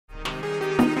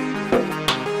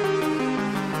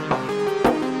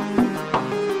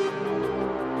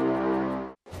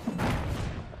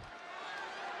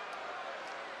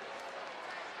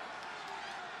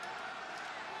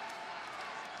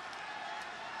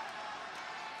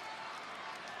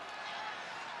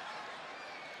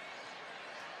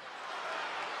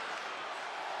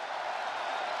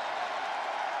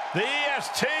the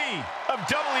EST of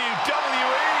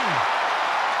WWE.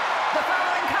 The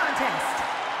following contest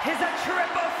is a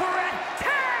triple threat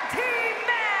tag team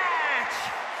match,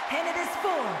 and it is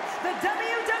for the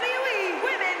WWE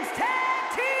Women's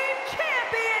Tag Team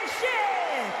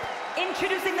Championship.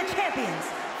 Introducing the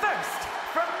champions, first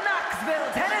from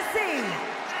Knoxville, Tennessee,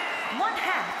 one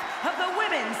half of the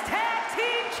Women's Tag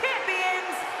Team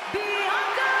Champions,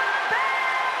 Bianca.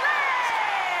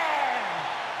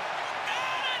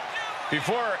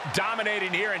 Before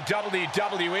dominating here in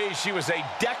WWE, she was a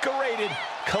decorated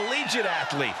collegiate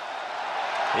athlete.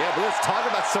 Yeah, but let's talk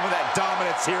about some of that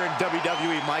dominance here in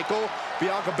WWE, Michael.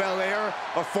 Bianca Belair,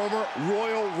 a former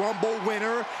Royal Rumble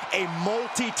winner, a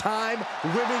multi-time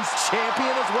women's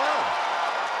champion as well.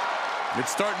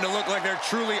 It's starting to look like there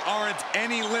truly aren't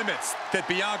any limits that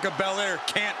Bianca Belair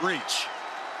can't reach.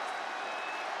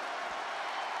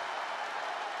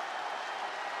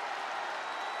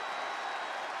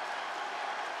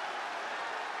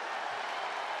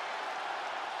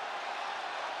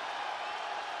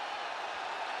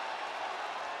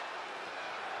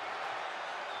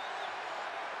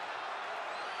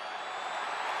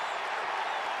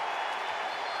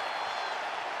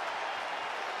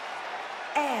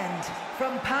 And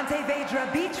from Ponte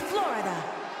Vedra Beach, Florida,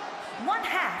 one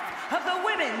half of the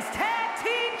Women's Tag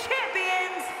Team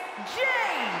Champions,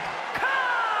 Jade.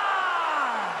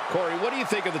 Corey, what do you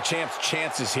think of the champ's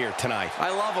chances here tonight? I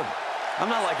love them. I'm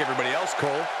not like everybody else,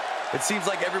 Cole. It seems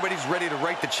like everybody's ready to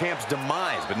write the champ's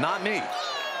demise, but not me.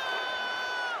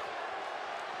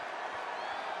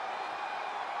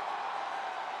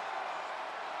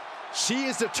 She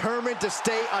is determined to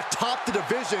stay atop the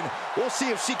division. We'll see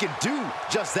if she can do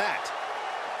just that.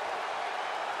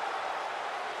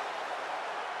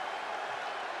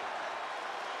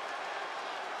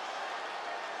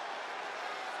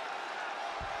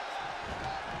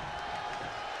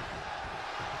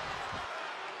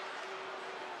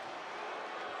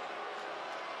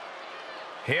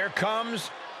 Here comes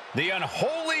the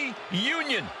Unholy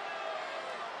Union.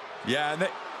 Yeah, and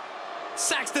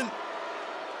Saxton,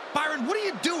 Byron, what are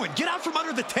you doing? Get out from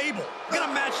under the table. We got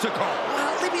a match to call.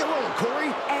 Leave me alone,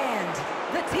 Corey. And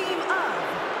the team of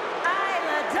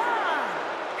Isla Dawn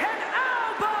and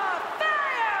Alba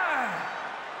Fire.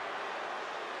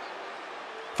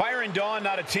 Fire and Dawn,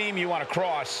 not a team you want to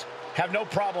cross. Have no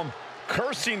problem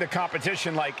cursing the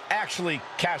competition like actually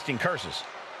casting curses.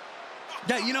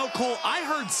 Yeah, you know, Cole, I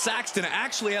heard Saxton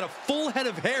actually had a full head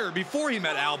of hair before he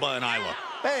met Alba and Isla.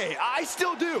 Hey, I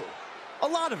still do. A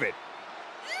lot of it.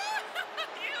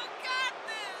 You got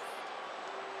this!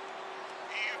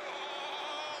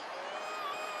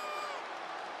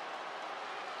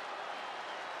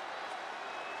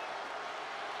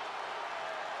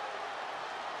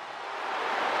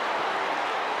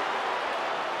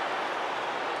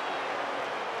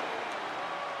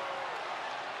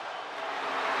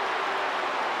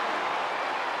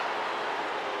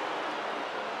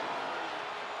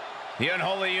 The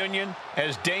Unholy Union,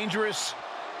 as dangerous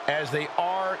as they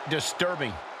are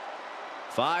disturbing.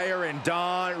 Fire and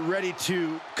Dawn ready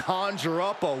to conjure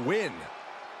up a win.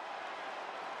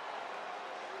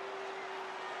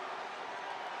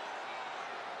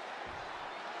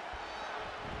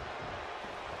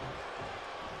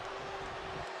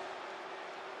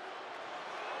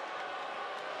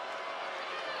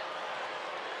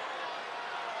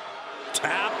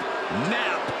 Tap,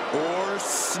 nap, or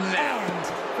snap. And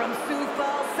from Sioux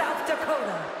Falls, South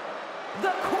Dakota,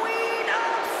 the Queen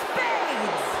of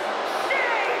Spades,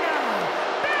 Shayna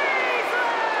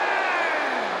Baszler!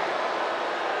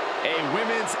 A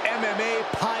women's MMA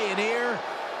pioneer.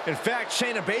 In fact,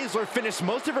 Shayna Baszler finished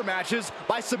most of her matches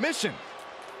by submission.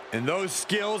 And those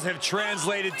skills have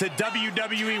translated to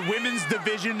WWE Women's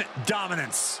Division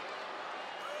dominance.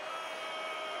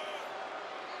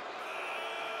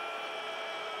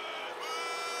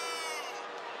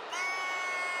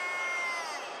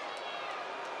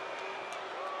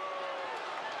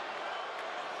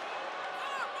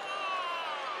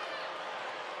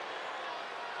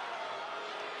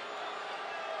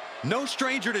 No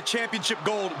stranger to championship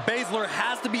gold, Baszler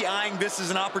has to be eyeing this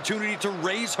as an opportunity to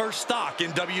raise her stock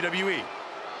in WWE.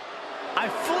 I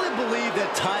fully believe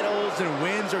that titles and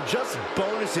wins are just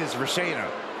bonuses for Shayna.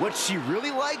 What she really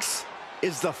likes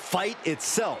is the fight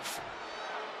itself.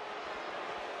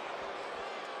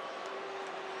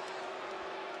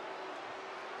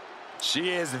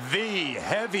 She is the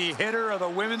heavy hitter of the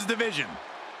women's division.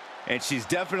 And she's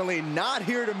definitely not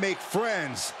here to make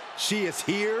friends. She is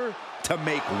here to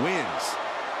make wins.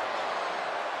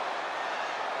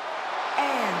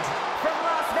 And from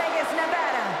Las Vegas,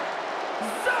 Nevada,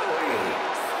 Zoey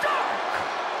Stark.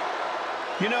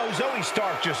 You know, Zoey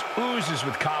Stark just oozes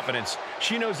with confidence.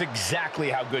 She knows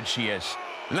exactly how good she is.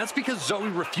 And that's because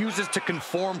Zoey refuses to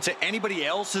conform to anybody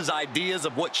else's ideas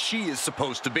of what she is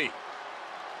supposed to be.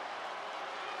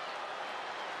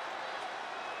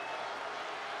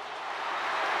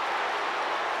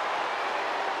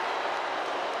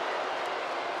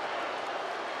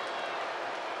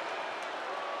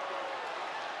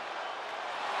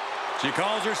 She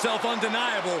calls herself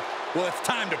undeniable. Well, it's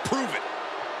time to prove it.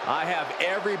 I have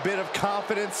every bit of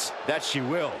confidence that she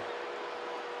will.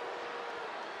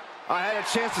 I had a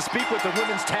chance to speak with the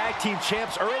women's tag team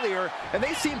champs earlier, and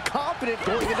they seem confident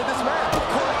going into this match. Of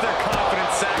course they're confident,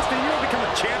 Saxton. You don't become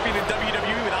a champion in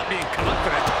WWE without being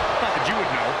confident. Not that you would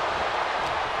know.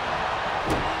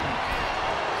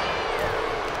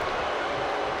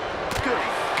 Good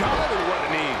golly, what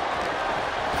a knee.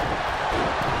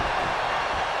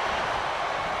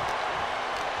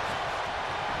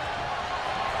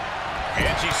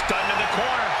 And she's stunned in the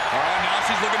corner. Oh, now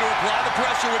she's looking to apply the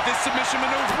pressure with this submission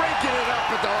maneuver. Breaking it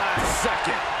up at the last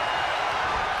second.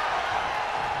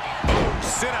 Boom,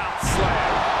 sit-out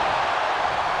slam.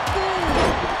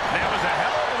 That was a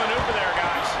hell of a maneuver there,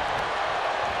 guys.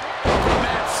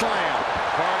 Mat slam.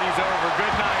 Party's over.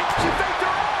 Good night. She faked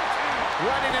her out.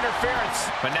 Running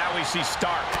interference. But now we see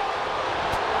Stark.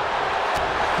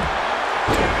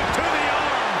 To the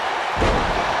arm.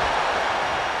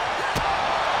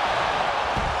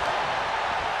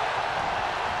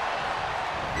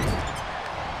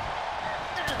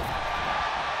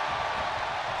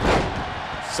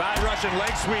 Side Russian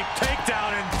leg sweep,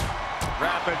 takedown, and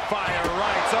rapid fire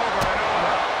rights over and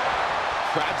over.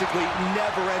 Practically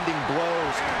never-ending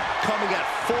blows coming at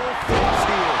full force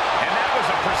here. And that was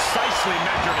a precisely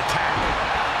measured attack.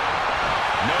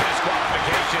 No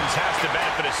disqualifications has to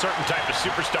benefit a certain type of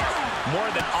superstar more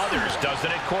than others,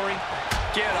 doesn't it, Corey?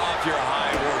 Get off your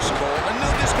high horse, Cole. And no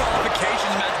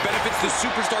disqualifications match benefits the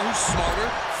superstar who's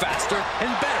smarter, faster,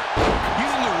 and better.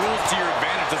 Using the rules to your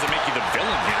advantage doesn't make you the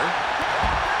villain here.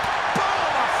 Boom!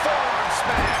 A forearm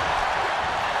smack.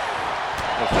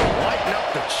 Lighten up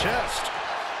the chest.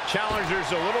 Challenger's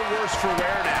a little worse for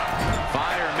wear now.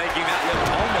 Fire making that look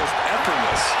almost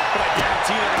effortless. But I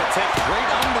guarantee they're going to take great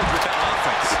umbrage with that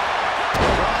offense.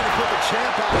 Trying to put the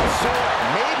champ out of sort.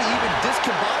 Maybe even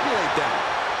discombobulate them.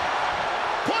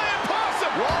 Flying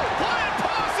possum! Whoa! Flying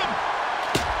possum!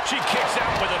 She kicks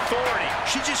out with authority.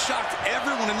 She just shocked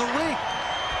everyone in the ring.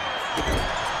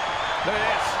 Look at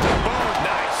this. Boom.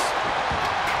 Nice.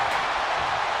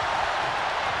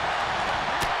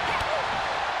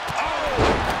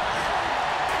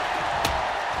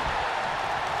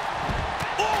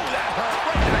 Oh, that hurt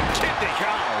right to the kidney.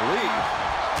 Golly.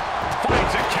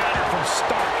 Finds a counter from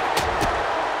Stark.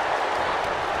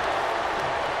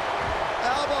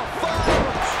 Elbow fire.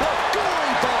 A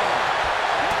goalie ball.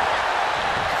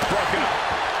 Broken up.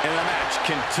 And the match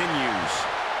continues.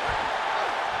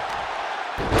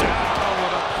 Down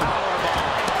with a powerbomb.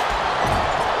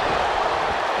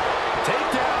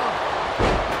 Takedown.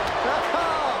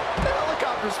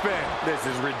 Helicopter spin. This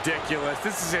is ridiculous.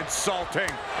 This is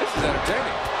insulting. This is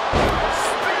entertaining.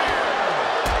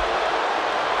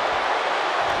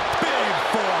 Big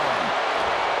form.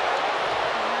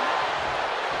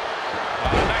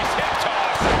 Nice hip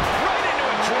toss. Right into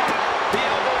a drop. The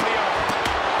elbow, the arm.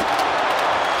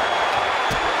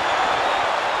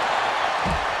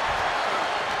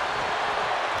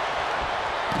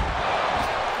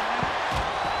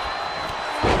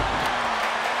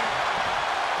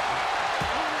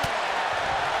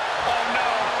 Oh no.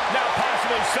 Now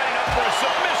possibly setting up for a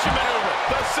submission maneuver.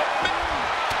 The submit.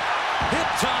 Hip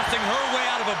tossing her way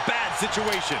out of a bad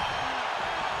situation.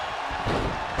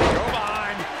 Go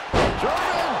behind.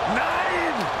 German. 9.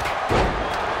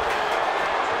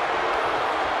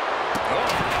 Oh,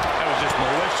 that was just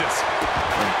malicious.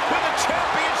 With the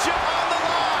championship on the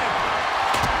line.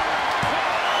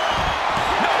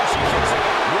 No, she kicks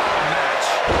out. What a match.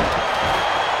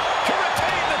 To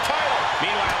retain the title.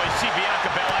 Meanwhile, we see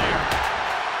Bianca Belair.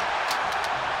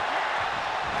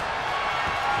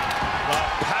 The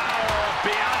power of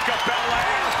Bianca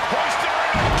Belair. Hoisted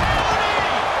her into the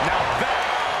Now that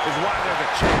is why they're the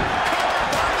champ. Covered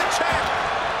by the champ.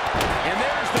 And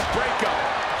there's the breakup.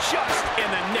 Just in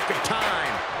the nick of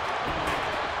time.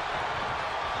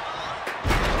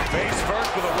 Face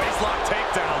first with a waistlock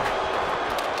takedown.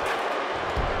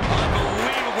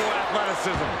 Unbelievable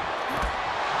athleticism.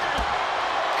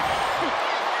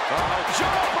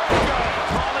 Jawbreaker.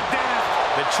 Call it down.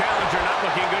 The challenger not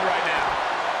looking good right now.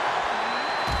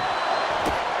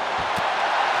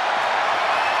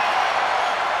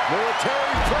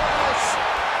 Military press.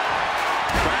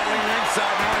 Battling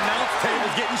ringside now, announce table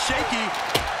is getting shaky.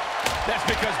 That's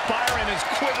because Byron is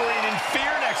quivering in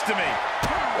fear next to me.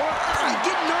 Well, I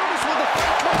get nervous when the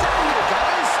fight comes out here,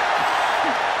 guys.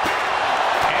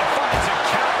 And finds a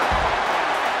counter.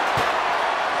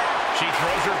 She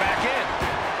throws her back in.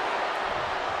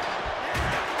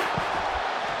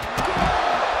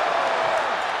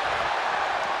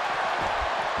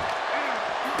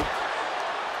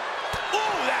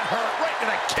 Ooh, that hurt right to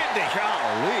the kidney.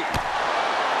 Golly.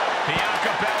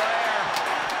 Bianca Belair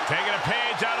taking a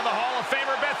page out of the Hall of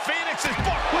Famer Beth Phoenix's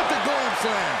book. With the glam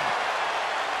slam.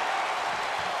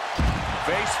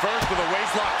 Face first with a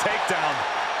waistlock takedown.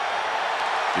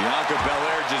 Bianca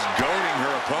Belair just goading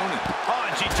her opponent. Oh,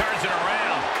 and she turns it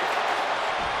around.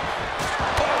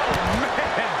 Oh,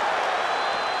 man.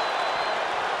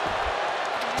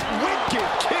 Wicked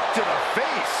kick to the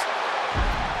face.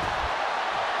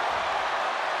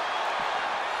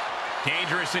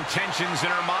 Dangerous intentions in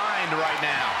her mind right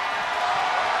now.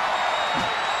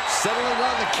 Settling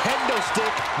on the kendo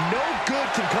stick. No good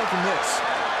can come from this.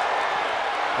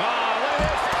 Oh, look at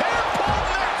this. Hairpin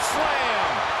neck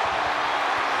slam.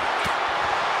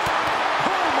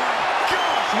 Oh, my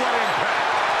gosh, what impact.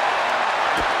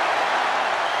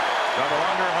 Double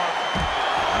underhook.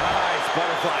 Nice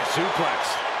butterfly suplex.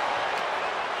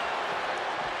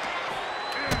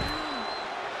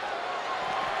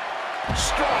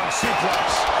 Strong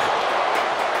suplex.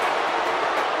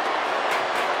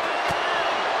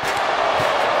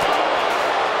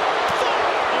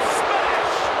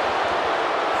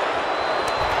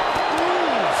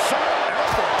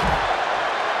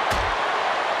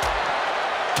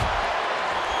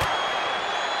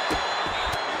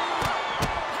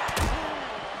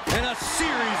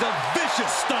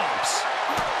 Stomps.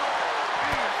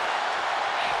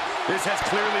 This has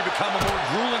clearly become a more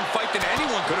grueling fight than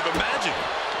anyone could have imagined.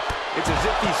 It's as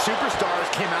if these superstars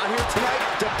came out here tonight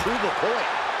to prove a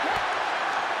point.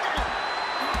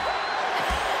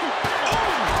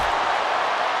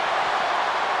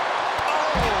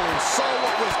 Oh, saw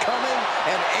what was coming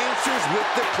and answers with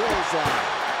the clothesline.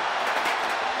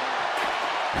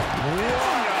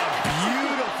 What a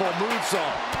beautiful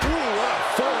moonsault. Ooh, what a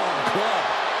full-on club.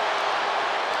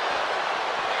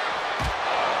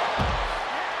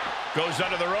 Goes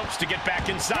under the ropes to get back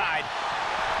inside.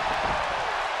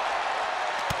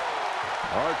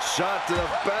 Hard shot to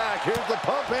the back. Here's the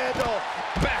pump handle.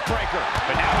 Backbreaker.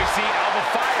 But now we see Alba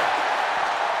fire.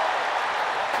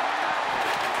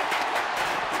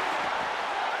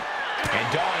 And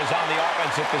Dawn is on the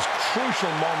offense at this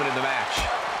crucial moment in the match.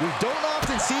 We don't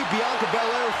often see Bianca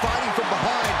Belair fighting from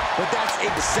behind, but that's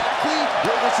exactly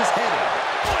where this is headed.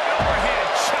 What an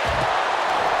overhand chop.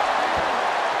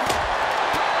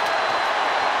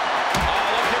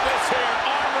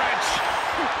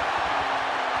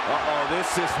 Uh-oh, this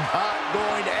is not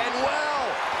going to end well.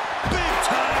 Big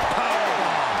time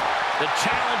powerbomb. The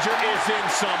challenger is in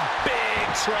some big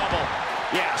trouble.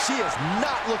 Yeah, she is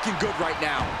not looking good right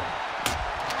now.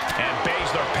 And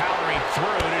Baszler powering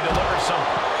through to deliver some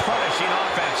punishing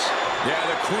offense. Yeah,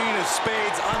 the Queen of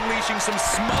Spades unleashing some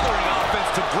smothering offense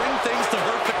to bring things to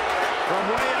her.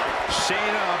 From way up,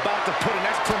 Shayna about to put an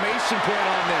exclamation point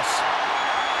on this.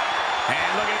 And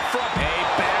look at front. A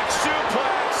back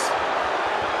suplex.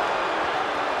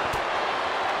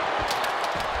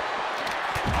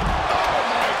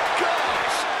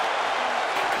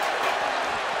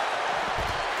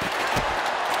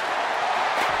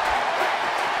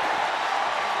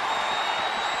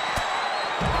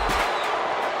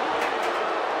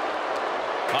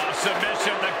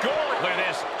 Submission, the goal. Look at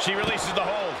this. She releases the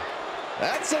hold.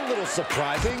 That's a little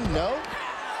surprising, no?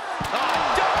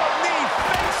 Double knee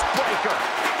face breaker.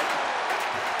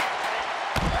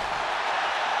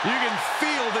 You can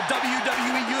feel the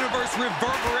WWE Universe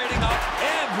reverberating up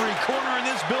every corner in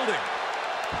this building.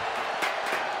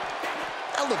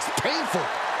 That looks painful.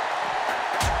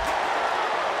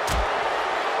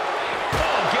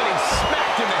 Oh, getting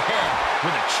smacked in the head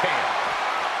with a chair.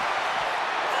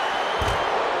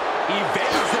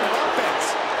 Evades an offense.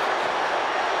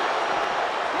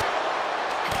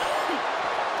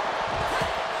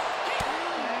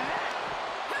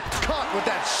 Caught with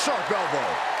that sharp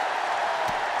elbow.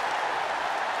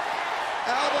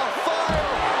 Alba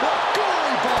fire. The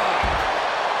goalie bomb.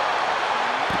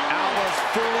 Alba's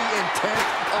fully intent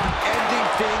on ending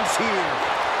things here.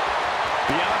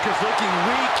 Bianca's looking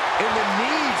weak in the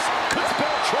knees. Could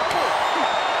spell trouble.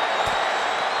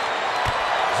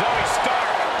 Zoey Stark.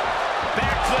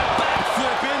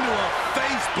 Backflip into a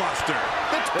face buster.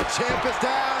 The champ is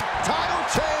down. Title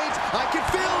change. I can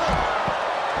feel it.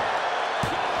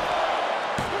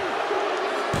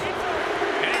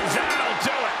 And that'll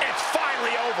do it. It's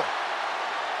finally over.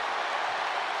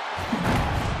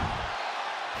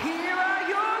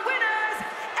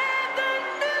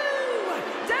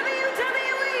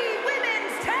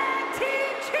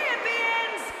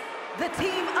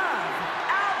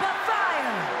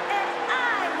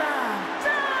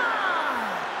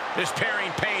 is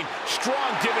pairing pain.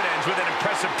 Strong dividends with an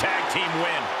impressive tag team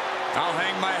win. I'll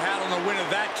hang my hat on the win of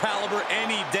that caliber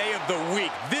any day of the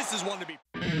week. This is one to be...